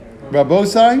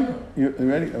Rabosai, you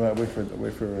ready? Wait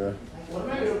for.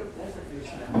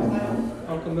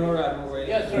 Uncle Milrad, we're waiting.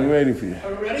 Yes, sir. We're waiting for you.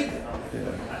 Are we ready?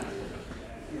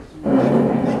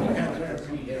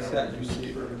 Set your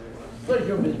seat.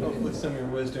 Pleasure, Ms. Wilson. With some of your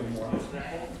wisdom.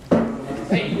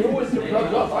 Hey, your wisdom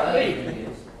rubs off on me.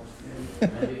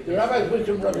 The rabbi's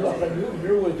wisdom rubs off on you,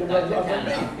 your wisdom rubs off on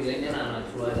me.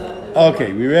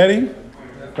 Okay, we ready?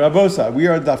 Rabosai, we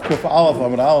are at Daf Kuf Aleph,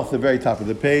 Amud Aleph, the very top of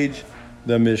the page,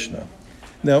 the Mishnah.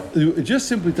 Now, just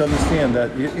simply to understand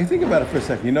that, you think about it for a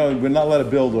second. You know, we're not allowed to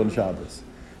build on Shabbos.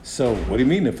 So, what do you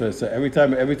mean? If every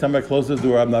time I close the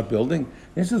door, I'm not building?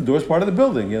 It's just the door's part of the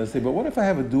building. You know, say, but what if I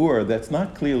have a door that's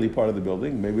not clearly part of the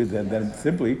building? Maybe then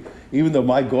simply, even though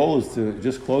my goal is to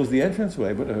just close the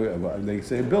entranceway, but they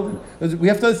say building. We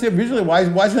have to understand visually why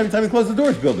isn't every time we close the door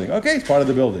it's building? Okay, it's part of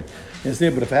the building. You say,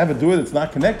 but if I have a door that's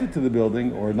not connected to the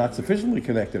building, or not sufficiently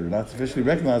connected, or not sufficiently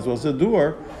recognized, well, it's a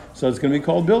door, so it's going to be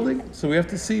called building. So we have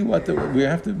to see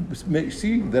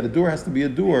see that a door has to be a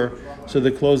door, so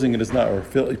that closing it is not, or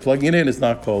plugging it in is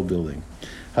not called building.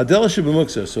 Hadela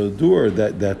Shibamuksa, so the door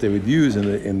that they would use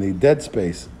in the dead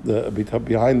space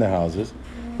behind the houses,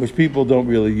 which people don't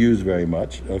really use very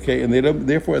much, okay, and they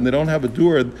don't have a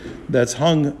door that's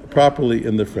hung properly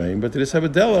in the frame, but they just have a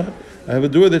dela. I have a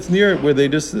door that's near it where they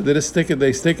just stick it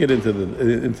into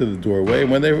the doorway,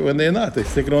 and when they're not, they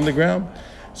stick it on the ground.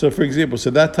 So, for example,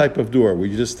 that type of door where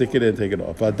you just stick it in, take it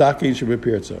off. Or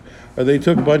they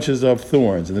took bunches of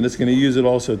thorns, and then it's going to use it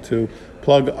also to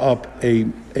plug up a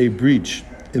breach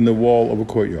in the wall of a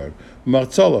courtyard.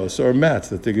 Martzalos, or mats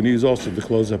that they're going to use also to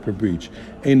close up a breach.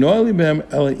 You're not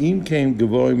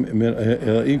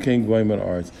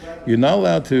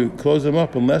allowed to close them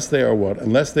up unless they are what?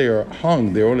 Unless they are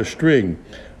hung, they're on a string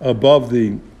above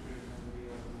the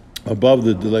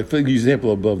like for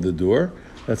example, above the door.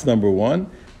 That's number one.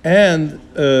 And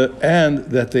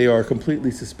that they are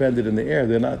completely suspended in the air.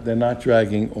 They're not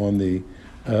dragging on the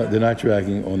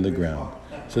ground.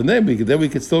 So then we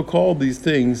could still call these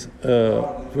things doors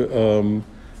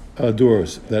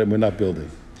that we're not building.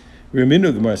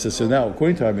 Reminu Gemara says, so now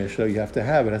according to our Mishnah, it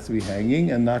has to be hanging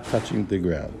and not touching the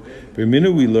ground.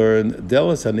 Reminu we learn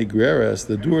delas hanigreres,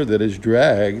 the door that is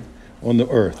dragged on the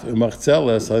earth.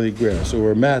 Umachzelas hanigreres,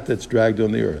 or a mat that's dragged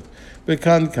on the earth. And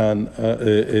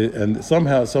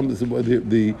somehow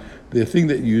the thing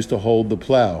that you use to hold the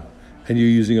plow, and you're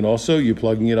using it also, you're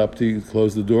plugging it up to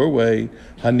close the doorway,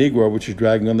 hanigra, which is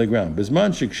dragging on the ground. Bisman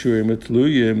shikshurim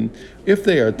etluyim, if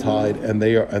they are tied and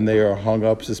they are hung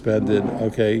up, suspended,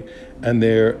 okay, and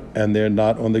they're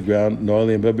not on the ground,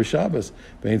 noili and b'Shabbos,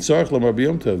 vein sarach lamar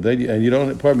b'yom tov. Then you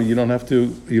don't have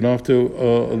to,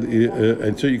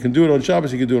 and so you can do it on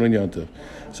Shabbos, you can do it on Yom Tov.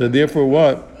 So therefore,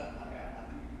 what?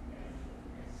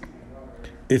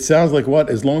 It sounds like what?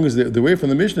 As long as the way from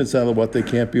the Mishnah, it sounded what they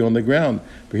can't be on the ground.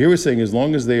 But here we're saying as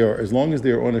long as they are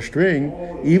on a string,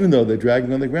 even though they're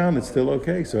dragging on the ground, it's still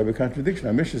okay. So I have a contradiction.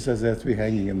 Our Mishnah says they have to be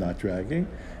hanging and not dragging,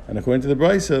 and according to the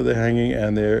Brisa, they're hanging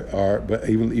and but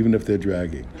even if they're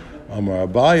dragging. Amar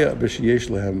Abaya b'sheyesh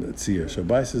lehem tzir. So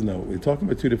Abaya says no. We're talking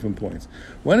about two different points.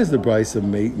 One is the Brisa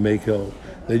makel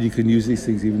that you can use these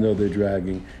things even though they're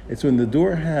dragging. It's when the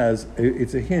door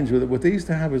it's a hinge. What they used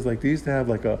to have is like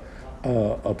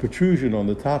a protrusion on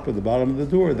the top of the bottom of the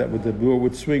door that the door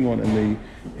would swing on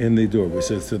in the doorway.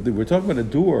 So we're talking about a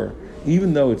door,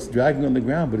 even though it's dragging on the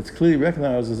ground, but it's clearly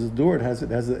recognized as a door. It has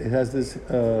this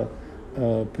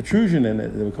protrusion in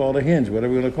it. We call it a hinge,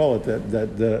 whatever we're going to call it.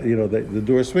 That the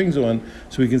door swings on,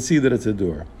 so we can see that it's a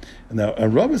door. And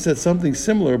Rava said something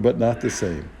similar, but not the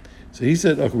same. So he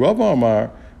said, Rava Amar.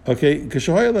 Okay, as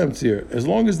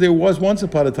long as there was once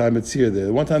upon a time a tzir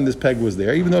there, one time this peg was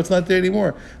there, even though it's not there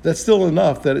anymore, that's still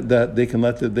enough that they can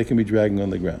they can be dragging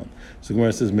on the ground. So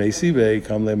Gemara says, "Meisive,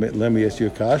 come let me ask you a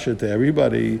kasha to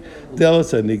everybody.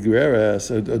 Delas a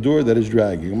nigreres, a door that is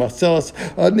dragging. Marcelas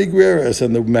a nigreres,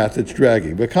 and the mat that's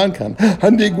dragging. But kankan a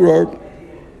nigror,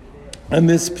 and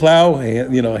this plow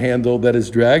handle that is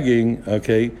dragging.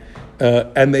 Okay,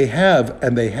 and they have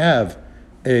a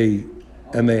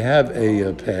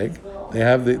peg. They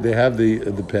have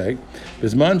the peg.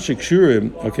 Bisman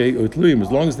shikshurim, okay, utluyim, as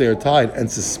long as they are tied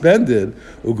and suspended,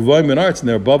 ugvoim menarts, and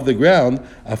they're above the ground,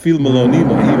 afil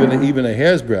melonima, even a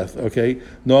hair's breadth, okay,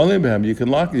 no alim, you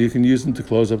can use them to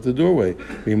close up the doorway.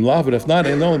 But if not,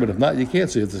 you can't.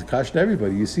 So it's a kash to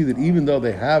everybody. You see that even though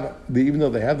they have the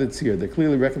tzir, they're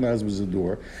clearly recognized as a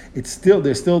door, they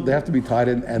have to be tied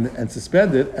and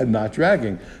suspended and not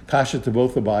dragging. Kasha to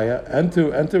both Abaya and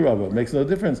to Rava. It makes no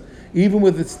difference. Even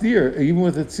with its tzir, even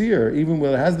with a tzir, even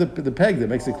when it has the peg that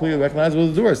makes it clearly recognizable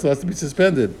as a door, it still has to be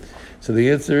suspended. So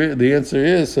the answer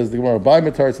is, says the Gemara, Abai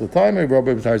matarz l'taimei,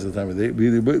 Rabbi matarz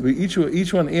l'taimei.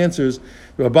 Each one answers.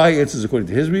 Abai answers according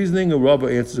to his reasoning, and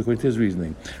Rabbi answers according to his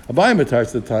reasoning. Abai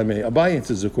matarz l'taimei. Abai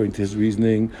answers according to his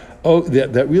reasoning. Oh,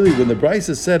 that really, when the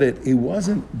Brisa said it, it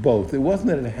wasn't both. It wasn't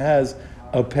that it has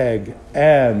a peg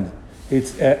and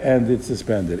it's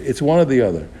suspended. It's one or the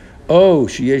other. Oh,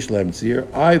 sheyesh lem tzir.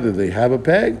 Either they have a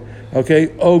peg, okay,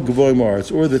 gavoy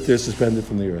maretz, or that they're suspended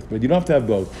from the earth. But you don't have to have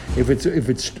both. If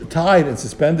it's tied and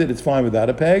suspended, it's fine without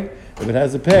a peg. If it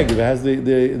has a peg, if it has the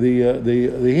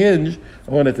hinge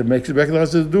on it that makes it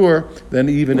recognize the door, then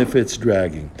even if it's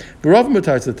dragging. But Rava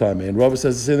matarz the time, and Rava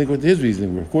says the same thing with his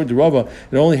reasoning. According to Rava,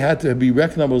 it only had to be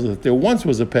recognizable that there once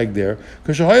was a peg there.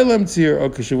 Kashahayalem tzir or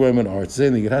kashavoy man arts.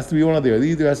 Same thing. It has to be one or the other. It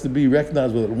either has to be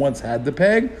recognizable that it once had the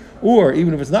peg, or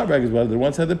even if it's not recognizable that it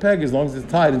once had the peg, as long as it's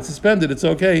tied and suspended, it's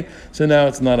okay. So now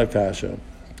it's not a kasha.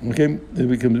 Okay,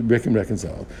 we can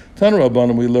reconcile. Tana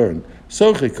Rabbanim, we learn.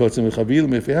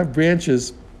 If you have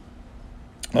branches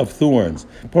of thorns,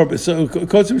 we have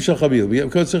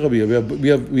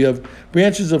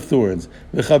branches of thorns.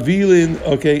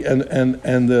 Okay,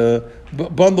 and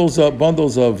bundles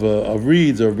of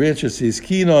reeds or branches.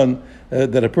 Kinon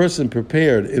that a person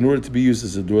prepared in order to be used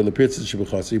as a door. So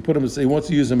you put them. He wants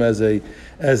to use them as a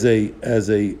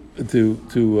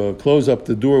to close up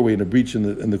the doorway in a breach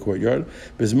in the courtyard.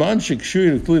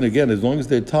 Again, as long as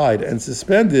they're tied and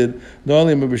suspended, not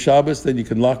only on Shabbos, then you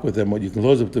can lock with them. You can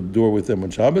close up the door with them on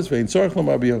Shabbos. And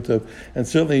certainly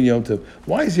in Yom Tov.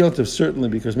 Why is Yom Tov certainly?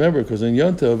 Because remember, because in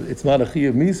Yom Tov it's not a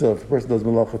chiyuv misa. If a person does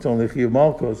malach, it's only a chiyuv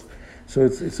malchus.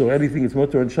 So anything that's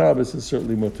mutter on Shabbos is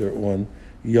certainly mutter on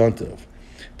Yom Tov.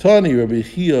 Tani Rabbi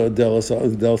Chia del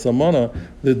Samana,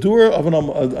 the door of an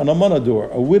amana door,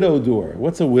 a widow door.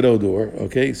 What's a widow door?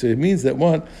 Okay, so it means that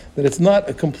it's not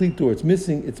a complete door. It's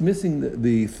missing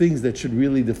the things that should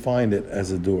really define it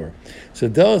as a door. So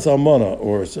delas amana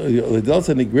or delas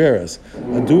nigreras,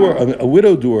 a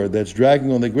widow door that's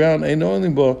dragging on the ground.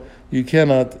 You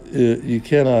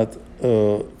cannot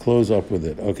close up with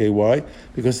it. Okay, why?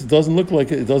 Because it doesn't look like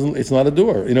it doesn't. It's not a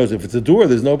door. If it's a door,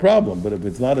 there's no problem. But if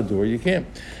it's not a door, you can't.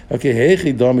 Okay,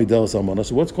 heichi dami delas amana.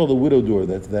 So what's called a widow door?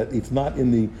 That it's not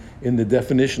in the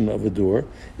definition of a door.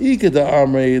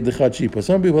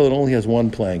 Some people it only has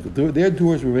one plank. Their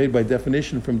doors were made by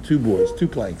definition from two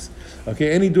planks.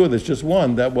 Okay, any door that's just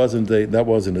one, that wasn't a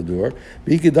door.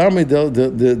 The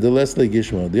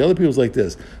other people's like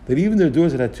this, that even their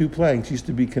doors that had two planks used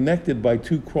to be connected by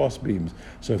two cross beams.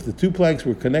 So if the two planks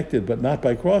were connected but not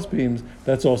by cross beams,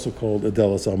 that's also called a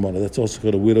delas almana. That's also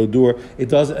called a widow door.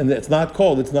 It's not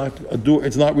a door.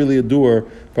 It's not really a door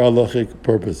for halachic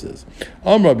purposes.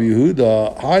 Rabbi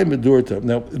Yehuda, high medurta.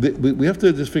 Now we have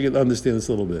to just understand this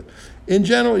a little bit. In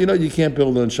general, you can't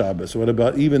build on Shabbos. What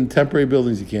about even temporary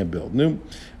buildings? You can't build. No,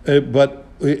 but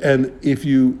if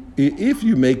you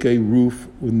make a roof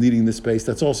with needing the space,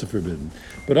 that's also forbidden.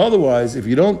 But otherwise, if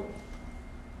you don't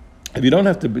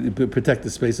have to protect the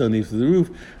space underneath the roof,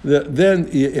 then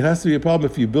it has to be a problem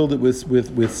if you build it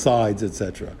with sides,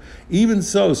 etc. Even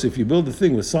so if you build the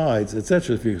thing with sides,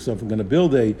 etc. If you're going to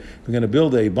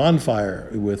build a bonfire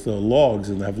with logs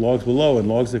and have logs below and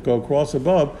logs that go across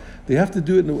above, they have to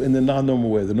do it in the non-normal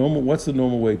way. What's the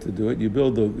normal way to do it? You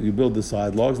build the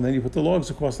side logs and then you put the logs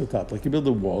across the top, like you build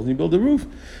the walls and you build the roof.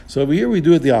 So over here we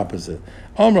do it the opposite.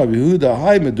 Rabbi Yehuda,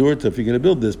 high medurta. If you're going to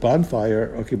build this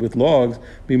bonfire, okay, with logs,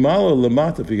 bimalo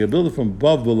lamata. If you're going to build it from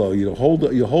above below, you hold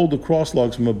the cross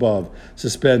logs from above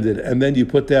suspended, and then you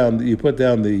put down the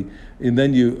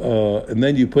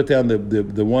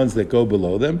ones that go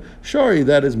below them. Shari,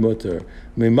 that is mutter.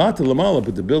 Mimata lamala,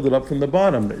 but to build it up from the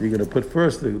bottom, you're going to put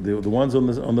first the ones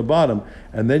on the bottom,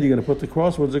 and then you're going to put the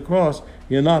cross ones across.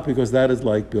 You're not, because that is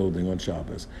like building on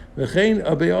Shabbos. V'chein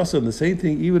abeyasan, the same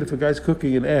thing. Even if a guy's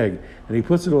cooking an egg and he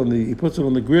puts it on the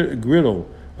griddle.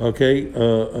 Okay,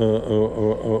 or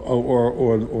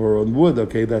on wood.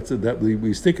 Okay, that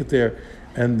we stick it there,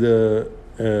 and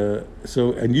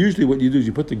usually what you do is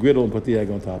you put the griddle and put the egg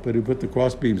on top of it. You put the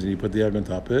cross beams and you put the egg on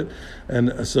top of it,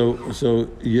 and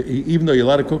even though you're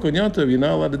allowed to cook on Yom Tov, you're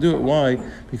not allowed to do it. Why?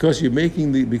 Because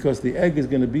because the egg is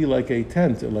going to be like a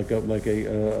tent, like a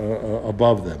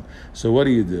above them. So what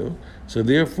do? So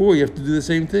therefore, you have to do the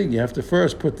same thing. You have to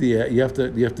first put the egg. You have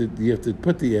to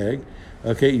put the egg.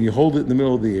 Okay, and you hold it in the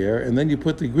middle of the air, and then you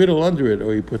put the griddle under it,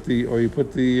 or you put the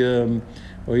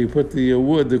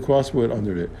wood, the crosswood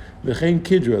under it. V'chein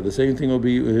kidra, the same thing will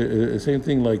be same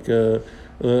thing like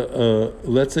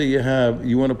let's say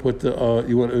you want to put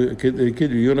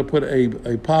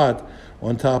a pot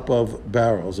on top of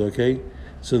barrels. Okay,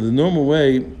 so the normal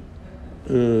way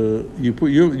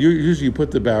usually you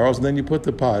put the barrels and then you put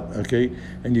the pot, okay,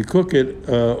 and you cook it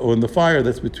on the fire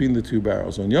that's between the two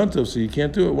barrels on Yom Tov. So you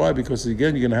can't do it. Why? Because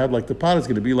again, you're going to have like the pot is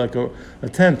going to be like a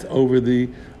tent over the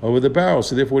barrel.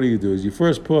 So therefore, what do? Is you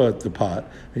first put the pot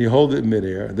and you hold it in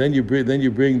midair. Then you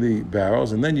bring the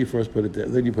barrels and then you first put it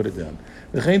down. Then you put it down.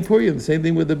 The same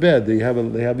thing with the bed. They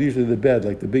have usually the bed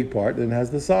like the big part, and it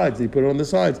has the sides. They put it on the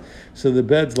sides. So the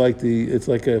bed's like it's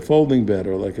like a folding bed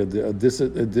or like you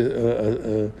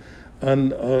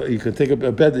can take a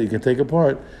bed that you can take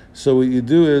apart. So what you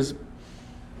do is,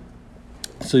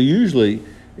 usually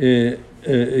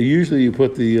you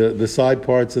put the side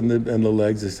parts and the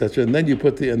legs, etc., and then you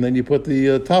put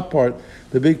the top part,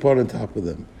 the big part on top of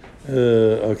them.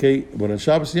 Okay, but on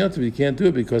Shabbos and Yom Tov you can't do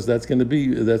it because that's going to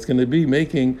be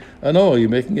making an oil. You're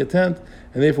making a tent,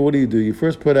 and therefore what do? You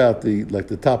first put out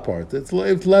the top part. It's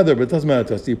leather, but it doesn't matter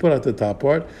to us. You put out the top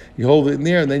part, you hold it in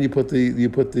there, and then you put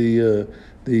the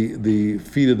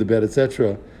feet of the bed,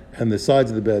 etc., and the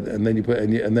sides of the bed, and then you put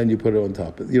it on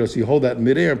top. So you hold that in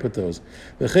midair and put those.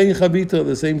 The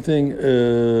same thing.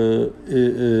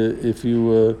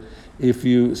 If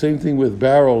you same thing with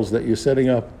barrels that you're setting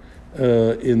up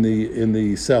in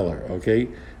the cellar. Okay,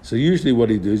 so usually what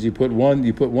you do is you put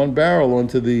one barrel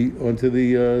onto the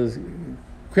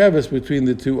crevice between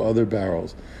the two other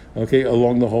barrels. Okay,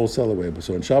 along the whole cellarway.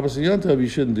 So on Shabbos and Yom Tov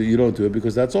you don't do it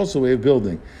because that's also a way of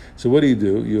building. So what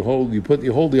do? You hold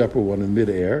the upper one in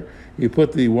midair. You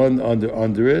put the one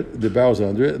under it, the barrels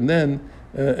under it, and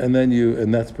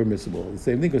that's permissible. The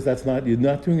same thing because you're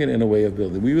not doing it in a way of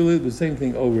building. We will do the same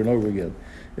thing over and over again.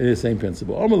 It is the same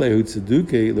principle. So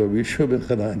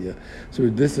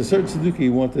this a certain Tzeduki he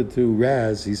wanted to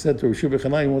razz. He said to Rishu ben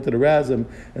Chananya, he wanted to razz him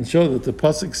and show that the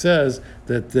pasuk says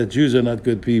that Jews are not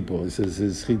good people. He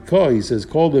says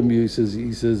call them. He says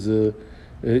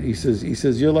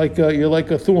you're like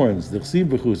a thorns. It's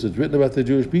written about the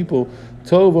Jewish people.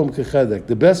 Tovam kechedek.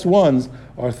 The best ones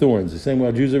are thorns. He's saying,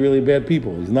 well, Jews are really bad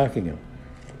people. He's knocking him.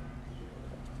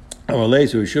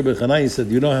 Rishu ben Chananya said,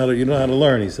 you know how to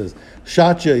learn. He says,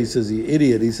 Shacha, he says, you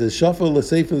idiot. He says, Shafal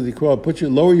l'sefer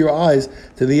l'dikra, lower your eyes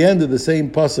to the end of the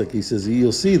same pasuk. He says,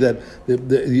 you'll see that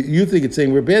you think it's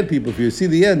saying we're bad people. If you see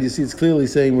the end, you see it's clearly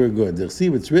saying we're good. They'll see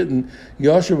what's written,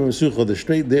 Yasher v'mesucha,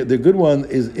 the good one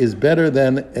is better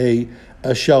than a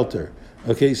shelter.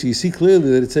 Okay, so you see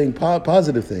clearly that it's saying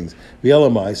positive things.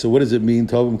 V'elamai, so what does it mean?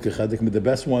 Tovim kechadik, the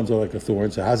best ones are like a thorn.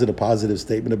 So how's it a positive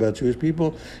statement about Jewish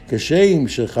people? Kashem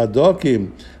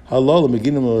shechadokim halal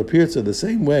meginim l'apirtza. The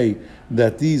same way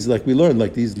that these, like we learned,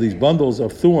 like these bundles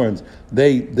of thorns,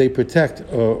 they protect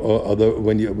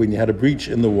when you had a breach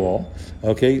in the wall.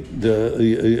 Okay,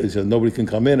 so nobody can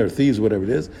come in or thieves, whatever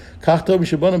it is. Kach tov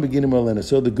shabbanim beginim alena.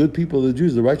 So the good people, the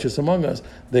Jews, the righteous among us,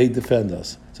 they defend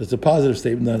us. So it's a positive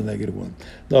statement, not a negative one.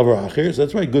 Davar achir. So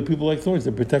that's right. Good people like thorns;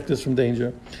 they protect us from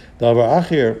danger. Davar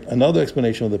achir. Another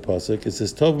explanation of the pasuk. It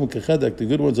says tovim kechedek. The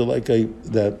good ones are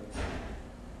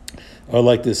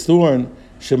like this thorn.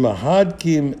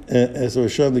 Shemahadkim as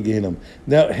Rishon the Gehinnom.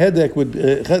 Now hedek would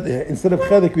instead of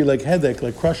chedek be like hedek,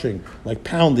 like crushing, like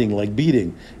pounding, like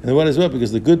beating. And what is what?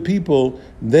 Because the good people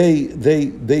they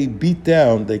beat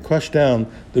down, they crush down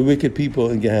the wicked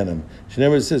people in Gehenna.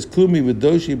 Shneimar says Kumi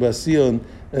v'doshi basion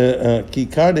ki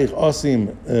kardech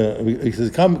osim. He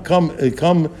says come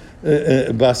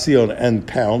basion and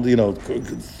pound,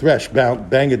 thresh,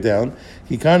 bang it down.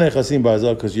 Ki kardech osim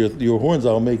bazel, because your horns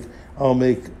I'll make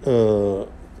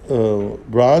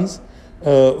bronze.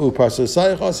 I'll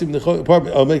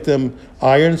make them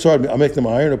iron. Sorry, I'll make them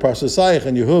iron.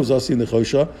 And your hooves,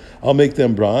 I'll make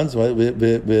them bronze. And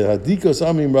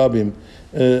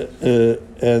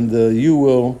you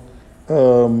will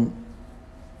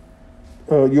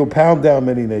you'll pound down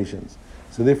many nations.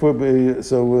 So therefore,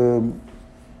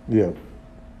 yeah.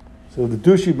 So the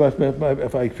dushi,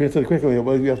 if I translate quickly,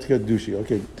 well, you have to get dushi.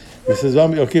 Okay, he says,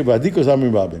 okay, but hadikos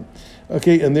amim rabim.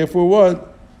 Okay, and therefore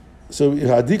what? So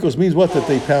hadikos means what? That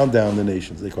they pound down the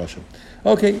nations, they crush them.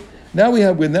 Okay, now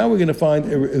we're going to find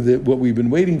what we've been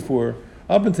waiting for.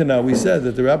 Up until now, we said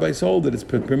that the rabbis hold that it's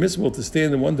permissible to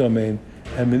stand in one domain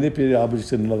and manipulate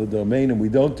objects in another domain, and we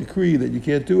don't decree that you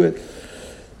can't do it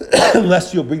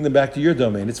unless you'll bring them back to your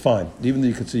domain. It's fine. Even though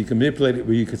you can manipulate it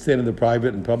where you can stand in the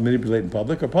private and manipulate in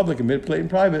public, or public and manipulate in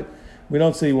private. We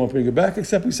don't say you won't bring it back,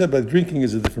 except we said by drinking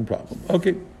is a different problem.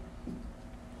 Okay.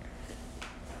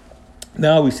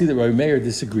 Now we see that Rabbi Meir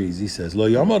disagrees. He says, "Lo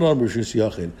yamad on b'rishus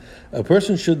yachid." A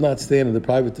person should not stand in the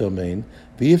private domain.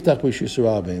 V'yiftach b'rishus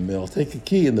rabim. They'll take a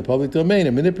key in the public domain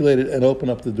and manipulate it and open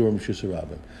up the door of b'rishus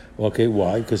rabim. Okay,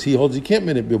 why? Because he holds you can't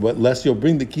manipulate, unless you'll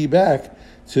bring the key back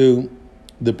to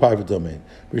the private domain.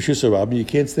 Rishus Rabbi, you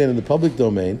can't stand in the public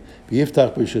domain.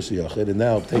 B'yiftach b'rishus yachid, and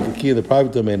now take a key in the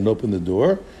private domain and open the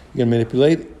door. You're going to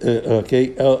manipulate.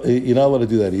 You're not allowed to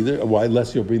do that either. Why?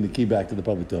 Unless you'll bring the key back to the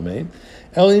public domain.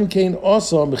 Elim kain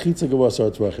also mechitza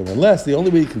gavasar tzvachim. Unless the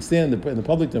only way you can stand in the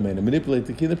public domain and manipulate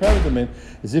the key in the private domain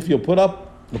is if you'll put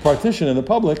up the partition in the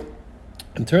public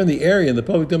and turn the area in the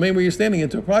public domain where you're standing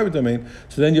into a private domain.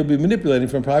 So then you'll be manipulating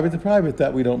from private to private.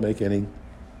 That we don't make any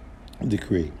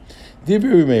decree.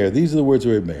 Divri Meir, these are the words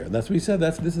of Rabbi Meir. That's what he said.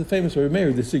 This is the famous Rabbi Meir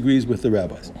who disagrees with the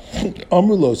rabbis.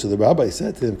 Amrulo, so the rabbi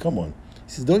said to him, come on.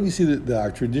 He says, don't you see that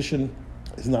our tradition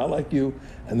is not like you,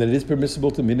 and that it is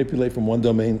permissible to manipulate from one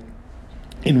domain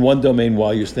in one domain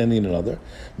while you're standing in another?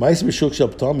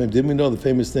 Didn't we know the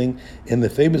famous thing in the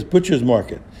famous butcher's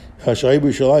market, which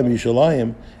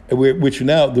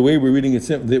now, the way we're reading it,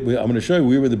 I'm going to show you,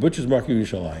 we were the butcher's market in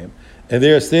Yerushalayim, and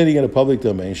they are standing in a public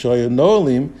domain,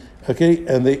 okay,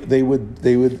 and they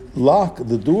would lock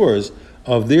the doors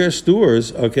of their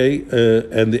stores, okay,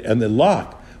 and the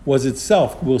lock was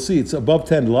itself, we'll see, it's above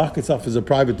 10, lock itself is a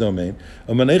private domain.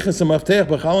 And they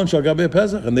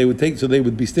would they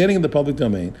would be standing in the public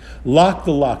domain, lock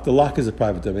the lock is a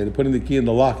private domain, they're putting the key in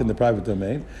the lock in the private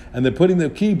domain, and they're putting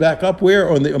the key back up where?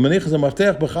 On the and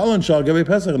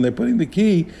they're putting the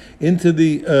key into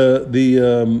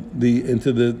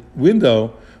into the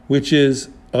window, which is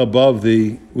above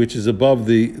the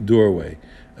doorway.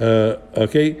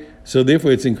 Okay? So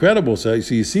therefore, it's incredible. So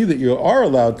you see that you are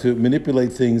allowed to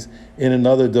manipulate things in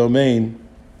another domain,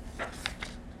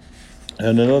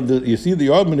 and you see that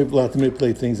you are allowed to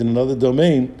manipulate things in another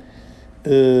domain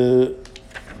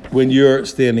when you're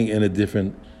standing in a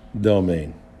different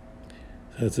domain.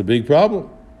 That's a big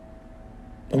problem,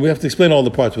 and we have to explain all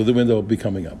the parts where the window will be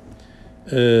coming up.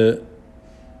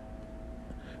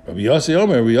 Rabbi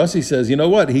Yossi says, you know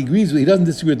what? He agrees. He doesn't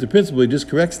disagree with the principle. He just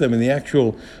corrects them in the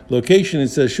actual location. It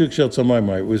says Shuk Shel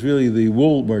Tzomai. It was really the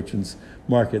wool merchants'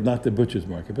 market, not the butcher's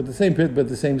market. But the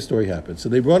same story happened. So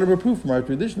they brought a proof from our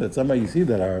tradition that somehow you see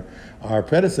that our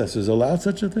predecessors allowed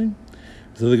such a thing.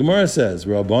 So the Gemara says,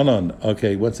 Rabbanan.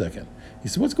 Okay, 1 second. He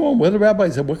said, what's going on? What are the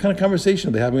rabbis? What kind of conversation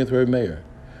are they having with Rabbi Meir?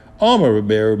 Rabbi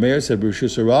Meir said,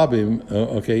 Rishus Rabim,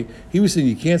 okay, he was saying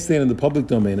you can't stand in the public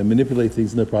domain and manipulate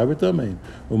things in the private domain.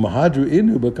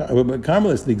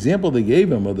 Carmelists, the example they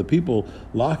gave him of the people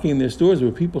locking their stores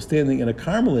were people standing in a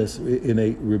Carmelist, in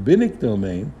a rabbinic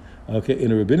domain, okay,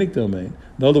 in a rabbinic domain.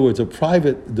 In other words, a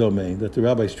private domain that the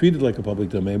rabbis treated like a public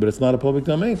domain, but it's not a public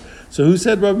domain. So who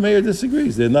said Rabbi Meir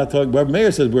disagrees? They're not talking. Rabbi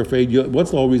Meir says we're afraid.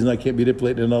 What's the whole reason I can't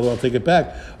manipulate in another? I'll take it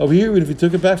back. Over here, even if you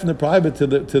took it back from the private to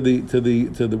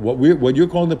the what you're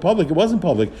calling the public, it wasn't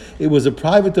public. It was a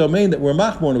private domain that we're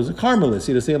machmor. It was a Carmelist.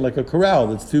 You're saying like a corral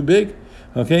that's too big.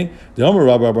 Okay, the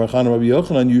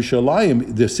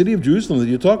city of Jerusalem that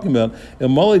you're talking about, if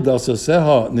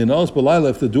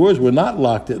the doors were not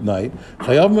locked at night,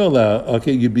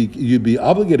 okay, you'd be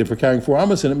obligated for carrying 4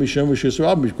 amos in it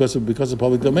because of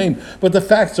public domain. But the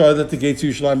facts are that the gates of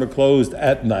Yerushalayim are closed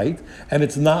at night, and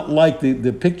it's not like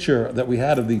the picture that we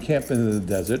had of the encampment in the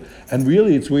desert. And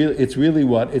really, it's really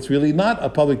what? It's really not a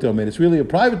public domain. It's really a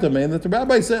private domain that the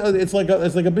rabbi said it's like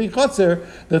a big chutzner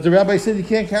that the rabbi said you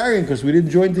can't carry in because we didn't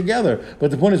join together.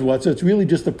 But the point is what? So it's really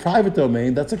just a private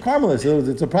domain. That's a Carmelist.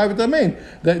 It's a private domain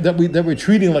that we're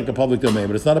treating like a public domain,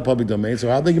 but it's not a public domain. So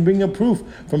how they can bring a proof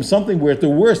from something where at the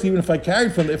worst, even if I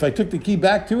took the key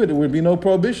back to it, it would be no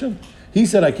prohibition. He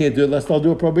said I can't do it, lest I'll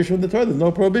do a prohibition with the Torah. There's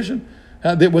no prohibition.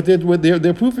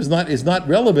 Their proof is not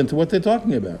relevant to what they're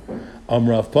talking about.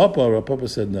 Rav Papa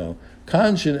said no.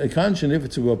 Kanshin if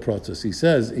it's a process. He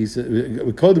said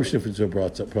Kodesh if it's a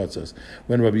process.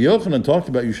 When Rabbi Yochanan talked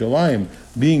about Yerushalayim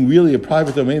being really a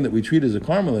private domain that we treat as a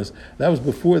Carmelist, that was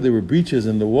before there were breaches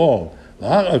in the wall.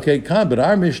 Okay, but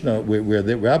our Mishnah, where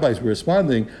the rabbis were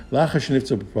responding,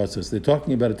 process. They're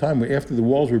talking about a time where after the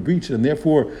walls were breached, and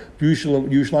therefore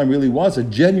Yerushalayim really was a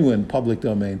genuine public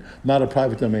domain, not a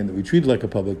private domain that we treated like a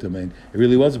public domain. It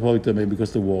really was a public domain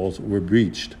because the walls were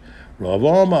breached. Rav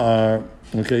Amar,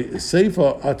 okay,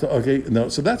 Seifa, okay, no,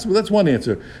 so that's one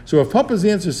answer. So if Papa's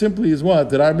answer simply is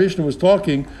what? That our Mishnah was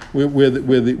talking where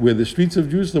the streets of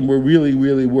Jerusalem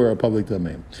really were a public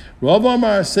domain. Rav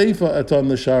Amar Seifa aton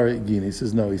l'shari gini. He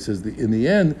says no. He says in the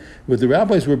end, with the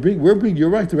rabbis we're bringing. You're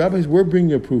right. The rabbis were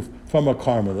bringing a proof from a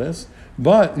Carmelist.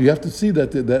 But you have to see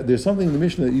that there's something in the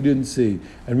Mishnah that you didn't see.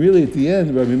 And really, at the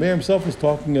end, Rabbi Meir himself was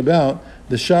talking about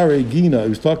the Share Gina. He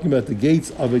was talking about the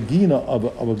gates of a Gina, of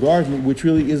a garden, which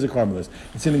really is a Carmelis.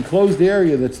 It's an enclosed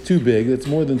area that's too big, that's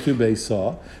more than 2 bays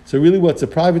saw. So really what's a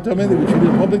private domain that we treat as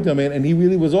a public domain, and he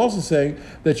really was also saying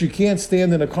that you can't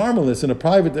stand in a Carmelis, in a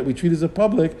private that we treat as a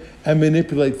public, and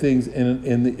manipulate things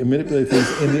in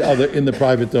the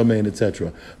private domain,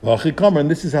 etc. And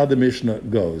this is how the Mishnah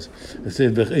goes. It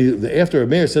says, after a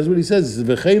mayor says what he says, it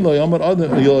says,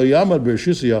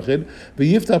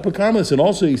 and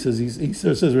also he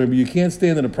says, remember, you can't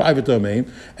stand in a private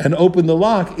domain and open the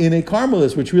lock in a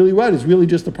Carmelis, which really what is really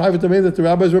just a private domain that the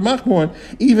rabbis were machmor on.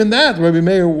 Even that, Rabbi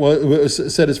Meir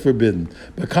said is forbidden.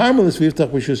 But Carmelis,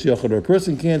 or a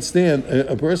person can't stand,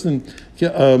 but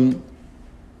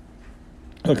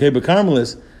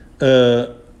Carmelis,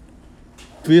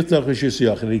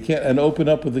 and he can't and open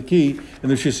up with the key in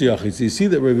the Shishiyachid. So you see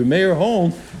that Rabbi Meir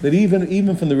holds that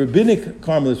even from the rabbinic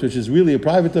Carmelis, which is really a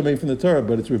private domain from the Torah,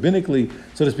 but it's rabbinically,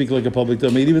 so to speak, like a public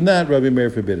domain, even that Rabbi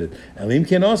Meir forbid it. Unless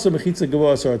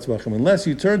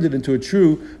you turned it into a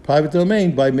true private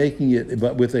domain by making it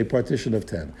with a partition of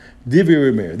 10. Divi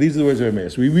Remeir. These are the words of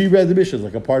Remeir. So we reread the Mishnah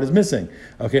like a part is missing.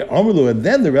 Okay, Amrlu, and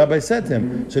then the rabbi said to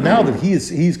him, so now that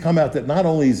he's come out that not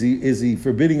only is he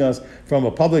forbidding us from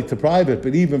a public to private,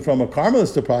 but even from a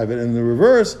Carmelis to private, and in the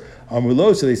reverse,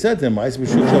 Amrlo. So they said to him, he says,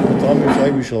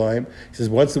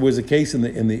 once there was a case in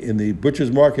the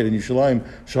butcher's market in Yerushalayim,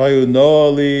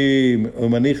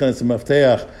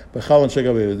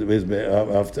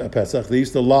 they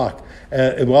used to lock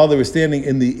while they were standing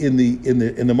in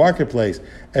the marketplace,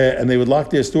 and they would lock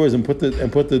their stores and put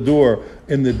the door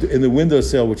in the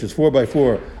windowsill, which is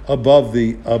 4x4 above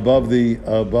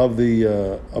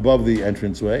the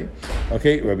entranceway.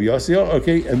 Okay, Rabbi Yossi.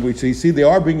 Okay, and so you see they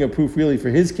are bringing a proof really for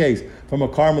his case from a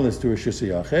Carmelis to a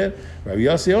Shishiyached. Rabbi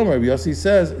Yossi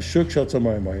says, Shuk Shel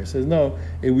Tzomar. He says, no,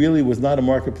 it really was not a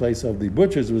marketplace of the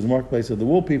butchers, it was a marketplace of the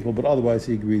wool people, but otherwise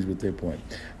he agrees with their point.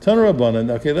 Tana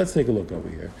Rabbanan, okay, let's take a look over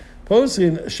here.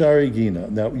 Posin Shari Gina.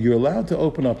 Now, you're allowed to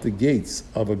open up the gates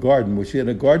of a garden, which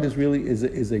a garden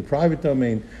is a private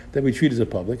domain that we treat as a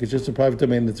public. It's just a private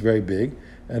domain that's very big,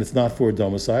 and it's not for a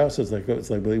domicile, so it's like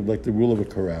the rule of a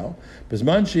corral.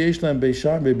 Bisman sheyesh lam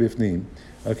beishan bebifnim.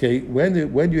 Okay,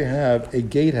 when you have a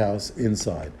gatehouse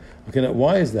inside. Okay, now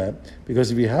why is that? Because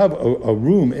if you have a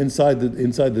room inside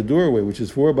the doorway, which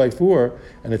is 4x4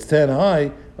 and it's 10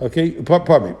 high, okay,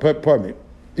 pardon me.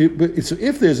 So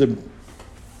if there's a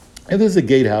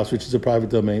gatehouse, which is a private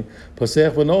domain, so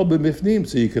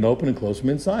you can open and close from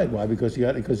inside. Why? Because you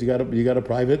got a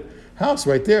private house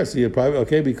right there. So you're private,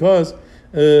 okay? Because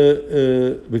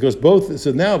both.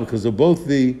 So now because of both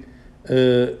the.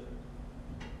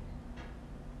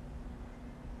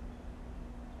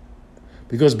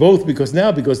 Because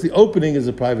the opening is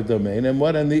a private domain, and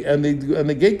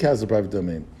the gatehouse is a private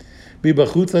domain.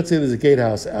 Let's say there's a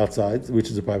gatehouse outside, which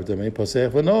is a private domain.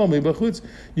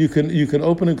 You can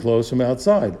open and close from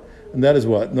outside, and that is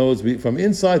what? No, it's from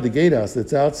inside the gatehouse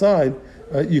that's outside.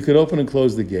 You can open and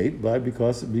close the gate, right?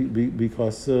 Because you're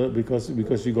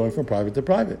going from private to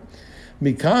private.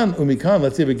 Mikan,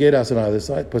 let's say you have a gatehouse on either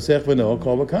side. So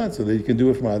that you can do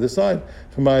it from either side,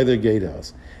 from either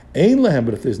gatehouse. Ain lahem,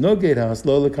 but if there's no gatehouse,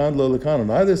 lo lakan on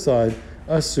either side,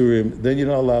 asurim, then you're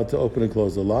not allowed to open and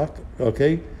close the lock.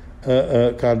 Okay,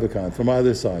 kan from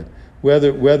either side.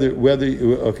 Whether you're going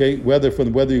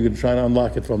to try and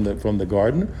unlock it from the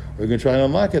garden, or you're going to try and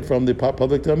unlock it from the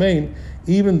public domain,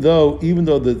 even though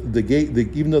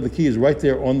the key is right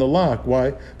there on the lock.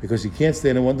 Why? Because you can't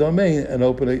stand in one domain and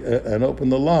open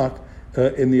the lock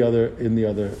in the other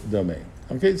domain.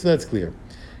 Okay, so that's clear.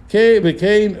 But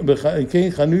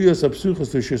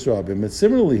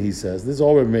similarly, he says, this is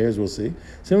all Rabbi Meir's will see.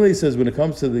 Similarly, he says when it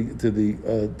comes to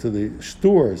the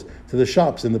stores, to the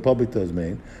shops in the public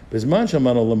domain, if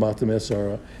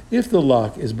the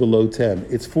lock is below 10,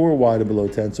 it's 4 wide and below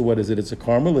 10. So what is it? It's a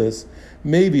Carmelis.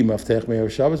 Maybe maftech me'er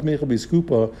Shabbos meichel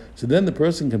biskupa. So then the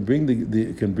person can bring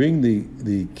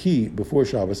the key before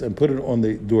Shabbos and put it on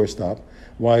the doorstop.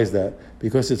 Why is that?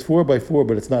 Because it's 4x4,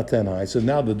 but it's not 10 high. So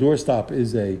now the doorstop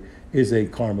is a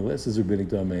Carmelis, is a rabbinic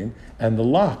domain, and the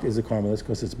lock is a Carmelis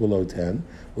because it's below 10.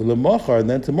 And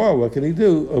then tomorrow, what can he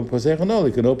do?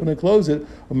 He can open and close it,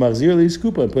 and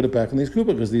put it back in the skupa,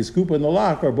 because the skupa and the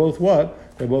lock are both what?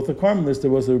 They're both a Carmelis,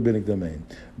 they're both a rabbinic domain.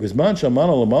 But when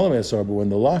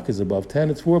the lock is above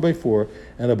 10, it's 4x4,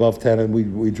 and above 10, and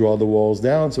we draw the walls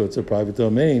down, so it's a private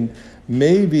domain.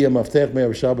 Maybe a maftech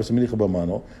me'er Shabbos minicha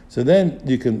b'mano. So then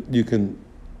you can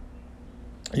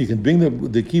bring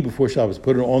the key before Shabbos,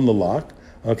 put it on the lock,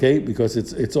 Okay, because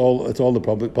it's all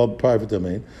the private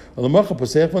domain.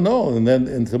 And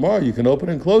then tomorrow you can open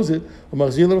and close it.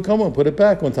 And put it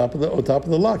back on top of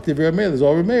the lock. There's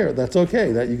all Remeir. That's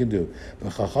okay. That you can do.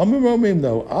 But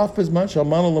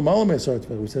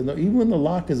we said no. Even when the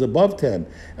lock is above 10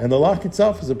 and the lock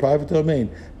itself is a private domain,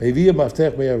 you can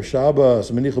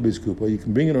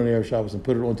bring it on Erev Shabbos and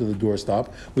put it onto the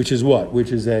doorstop, which is what?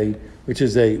 Which is a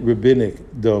rabbinic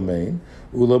domain.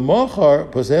 Ulamachar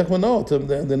pasech mano.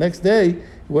 The next day,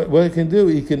 what he can do,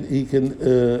 he can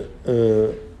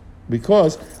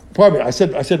because pardon me, I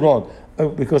said wrong.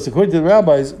 Because according to the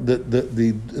rabbis,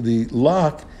 the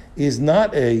lock is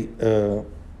not a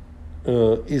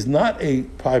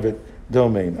private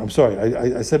domain. I'm sorry,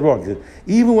 I said wrong.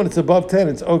 Even when it's above 10,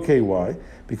 it's okay. Why?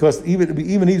 Because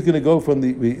even he's going to go from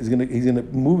he's going to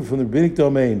move from the rabbinic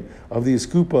domain of the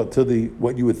eskupa to the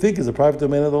what you would think is a private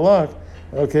domain of the lock.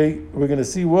 Okay, we're going to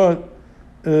see why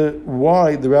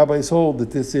the rabbis hold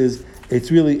that it's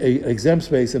really an exempt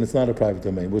space and it's not a private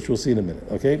domain, which we'll see in a minute.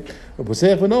 Okay, see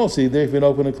there if you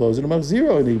open and close it, about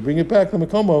 0, and you bring it back to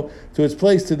Makomo to its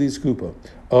place to the eskupa.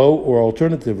 Or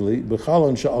alternatively,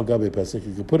 b'chalon sha'al gabe pesach,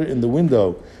 you can put it in the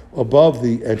window above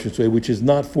the entranceway, which is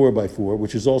not 4x4,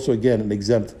 which is also again an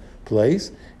exempt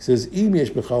place. It says im yesh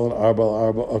b'chalon arba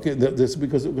arba. Okay, this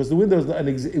because the window is not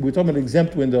we're talking about an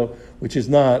exempt window, which is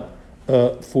not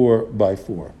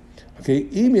 4x4. Okay,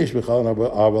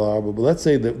 but let's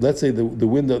say the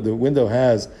window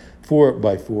has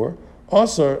 4x4.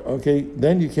 Also, okay,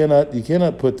 then you cannot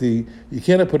put it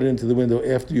into the window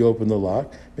after you open the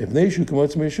lock. If because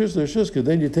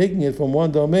then you're taking it from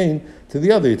one domain to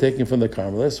the other. You're taking it from the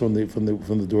Carmelis, from the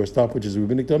doorstop, which is a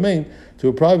rabbinic domain, to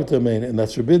a private domain, and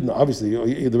that's forbidden. Obviously,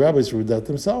 the rabbis forbid that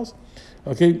themselves.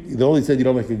 Okay, they only said you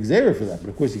don't make a gzera for that, but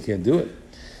of course you can't do it.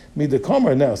 Mida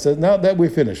Kamar now says, now that we're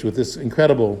finished with this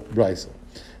incredible brisa.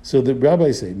 So the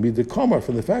rabbis say, Mida Kamar,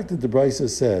 from the fact that the brisa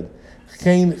said,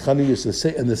 and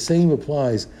the same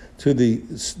applies to the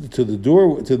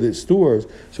stores,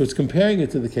 so it's comparing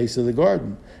it to the case of the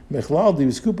garden.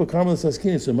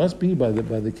 So it must be by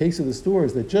the case of the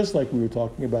stores that just like we were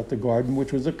talking about the garden,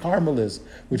 which was a Carmelis,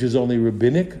 which is only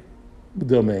rabbinic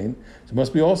domain. So it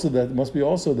must be also that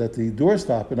the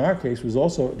doorstop in our case was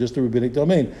also just a rabbinic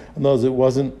domain. In other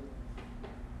words, it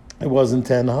wasn't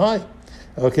 10 high.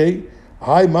 Okay,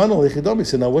 high manol ichidomi.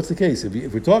 So now what's the case?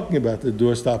 If we're talking about the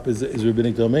doorstop is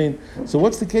rabbinic domain, so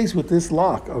what's the case with this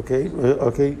lock? Okay,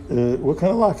 what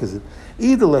kind of lock is it?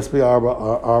 Either lesbi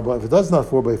arba. If it does not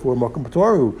 4x4 makom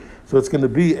patoru, so it's going to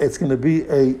be a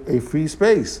free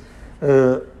space.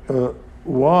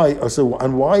 Why? So,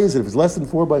 and why is it? If it's less than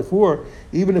 4x4,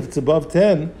 even if it's above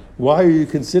 10, why are you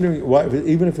considering? Why,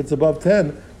 even if it's above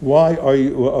 10, why are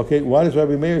you? Okay, why does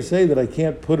Rabbi Meir say that I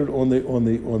can't put it on the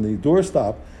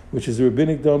doorstop, which is a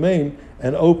rabbinic domain,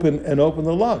 and open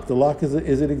the lock? The lock is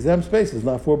an exempt space. It's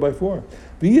not 4x4.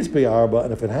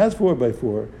 And if it has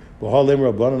 4x4. Maybe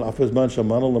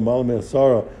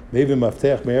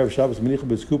maftech me'erev Shabbos menicha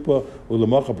b'skupa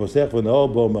ulemacha posech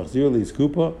v'nol bo machzir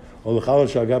li'skupa or l'chalon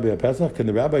shagabi ha'pesach. Can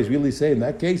the rabbis really say in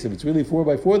that case, if it's really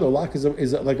 4x4, the lock is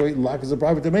a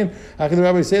private domain? How can the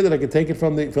rabbis say that I could take it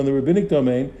from the rabbinic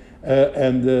domain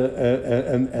and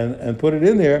put it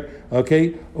in there? Okay,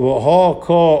 he's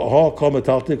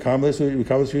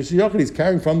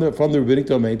carrying from the rabbinic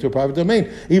domain to a private domain.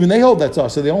 Even they hold that's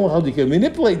us, so they only hold you can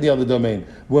manipulate the other domain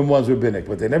when one's rabbinic,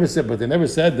 but they never said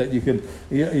that you can.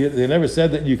 They never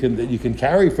said that you can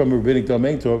carry from a rabbinic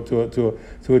domain to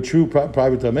a true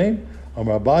private domain. You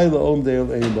have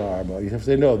to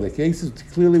say no. The case is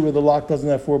clearly where the lock doesn't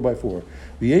have 4x4.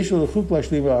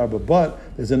 But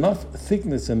there's enough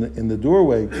thickness in the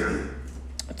doorway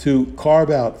to carve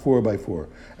out 4x4.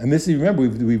 And this, remember,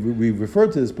 we've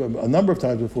referred to this a number of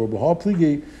times before. B'hal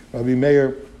pligi, Rabbi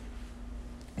Meir.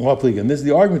 And this is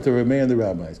the argument of Rabbi Meir and the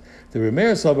rabbis. The Rabbi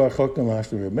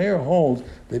Meir holds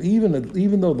that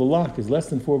even though the lock is less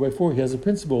than 4x4, he has a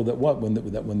principle that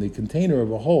when the container of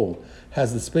a hole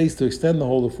has the space to extend the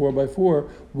hole to 4x4,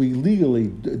 we legally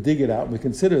dig it out and we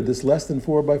consider this less than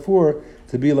 4x4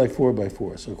 to be like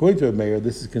 4x4. So according to Rabbi Meir,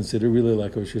 this is considered really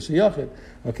like a Shisa Yachid.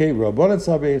 Okay,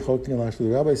 the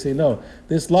rabbis say no.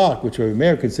 This lock, which Rabbi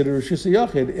Meir considered a Shisa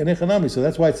Yachid, in Echanami, so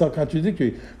that's why it's not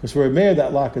contradictory. Because for Rabbi Meir,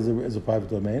 that lock is a private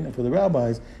domain, and for the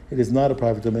rabbis, it is not a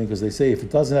private domain because they say if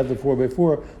it doesn't have the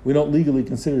 4x4, we don't legally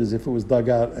consider it as if it was dug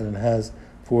out and it has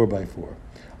 4x4.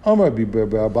 Amar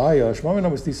B'Abaya, Shmamina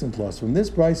was decent plus. From this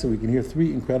brisa, we can hear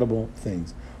three incredible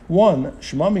things. One,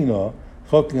 Shmamina.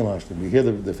 We hear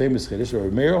the famous chiddush,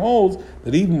 or Meir holds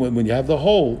that even when you have the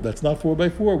hole that's not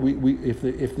 4x4,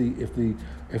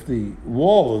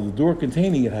 wall or the door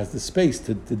containing it has the space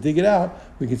to dig it out,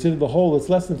 we consider the hole that's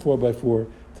less than 4 by 4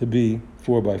 to be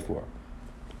 4 by 4.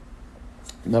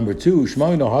 Number two,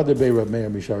 Shma'inu Hadabe Reb Meir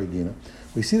Misharigina.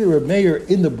 We see that Reb Meir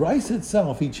in the Brisa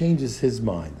itself, he changes his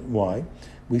mind. Why?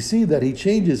 We see that he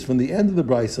changes from the end of the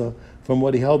Brisa from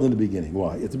what he held in the beginning.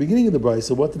 Why? At the beginning of the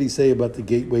Brisa, what did he say about the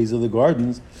gateways of the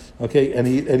gardens? Okay, and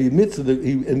he admits to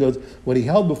and goes, what he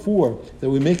held before, that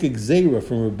we make a gzeira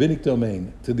from a rabbinic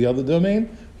domain to the other domain.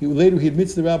 Later he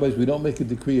admits to the rabbis, we don't make a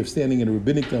decree of standing in a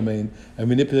rabbinic domain and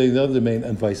manipulating the other domain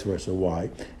and vice versa. Why?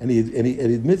 And he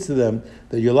admits to them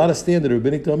that you're allowed to stand in a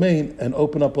rabbinic domain and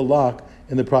open up a lock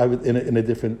in the private in a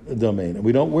different domain, and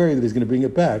we don't worry that he's going to bring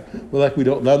it back. Well, like we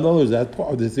don't. None of that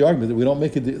part. There's the argument that we don't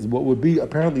make it what would be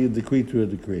apparently a decree to a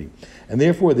decree, and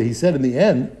therefore that he said in the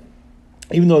end.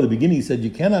 Even though at the beginning he said you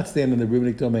cannot stand in the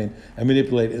rabbinic domain and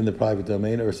manipulate in the private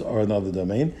domain or another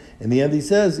domain, in the end he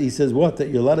says what, that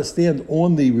you're allowed to stand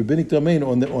on the rabbinic domain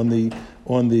on the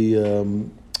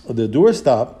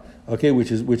doorstop, okay, which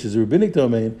is a rabbinic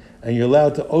domain, and you're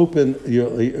allowed to open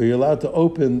you're allowed to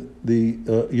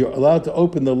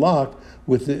open the lock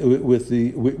which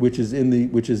is in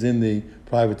the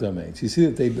private domain. So you see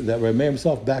that Reb Meir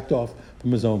himself backed off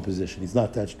from his own position. He's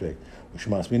not that strict.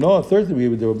 Thirdly, we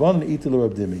the Rabbanan Itel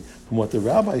Rav Dimi. From what the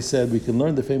rabbi said, we can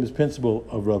learn the famous principle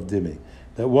of Rav Dimi.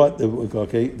 That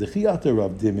the Chiyata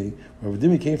Rav Dimi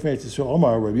came from Eretz Yisrael.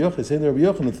 Omar Rabbi Yochanan, saying to Rabbi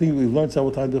Yochanan, the thing we've learned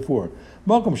several times before.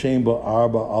 Malcolm Shein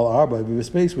Arba al Arba, we have a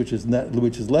space which is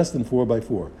less than 4 by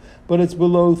 4, but it's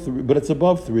below 3, but it's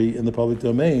above 3 in the public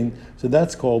domain. So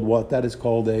that's called what? That is a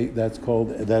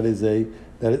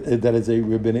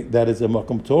rabbinic. That is a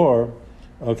Makom Tor.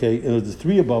 Okay, and there's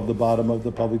 3 above the bottom of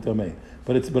the public domain,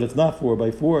 but it's not 4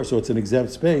 by 4, so it's an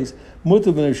exempt space. So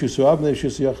whether you're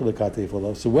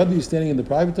standing in the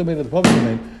private domain or the public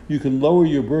domain, you can lower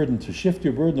your burden, to shift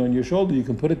your burden on your shoulder. You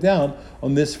can put it down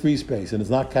on this free space, and it's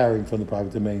not carrying from the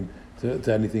private domain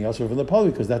to anything else or from the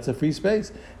public, because that's a free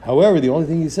space. However, the only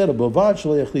thing he said,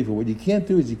 what you can't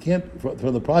do is you can't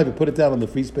from the private put it down on the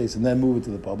free space and then move it to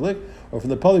the public, or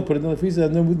from the public put it on the free space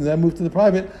and then move to the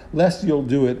private, lest you'll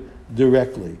do it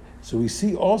directly. So we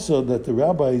see also that the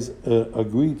rabbis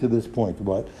agree to this point.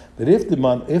 What? That if the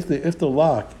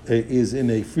lock is in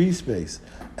a free space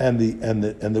and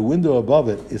the window above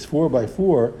it is 4 by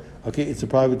 4, okay, it's a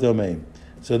private domain.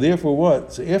 So therefore,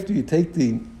 what? So after you take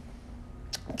the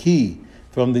key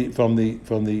from the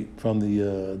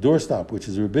doorstop, which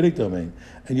is a rabbinic domain,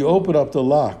 and you open up the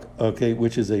lock, okay,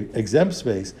 which is a exempt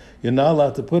space, you're not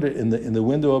allowed to put it in the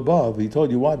window above. He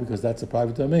told you why, because that's a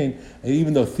private domain, and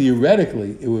even though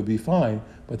theoretically it would be fine,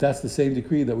 but that's the same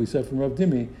decree that we said from Rav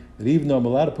Dimi, that even though I'm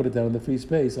allowed to put it down in the free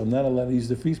space, I'm not allowed to use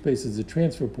the free space as a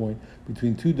transfer point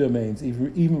between 2 domains,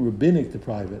 even rabbinic to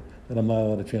private, that I'm not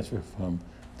allowed to transfer from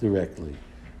directly.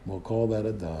 We'll call that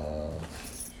a daf.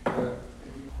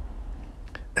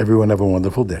 Everyone have a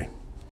wonderful day.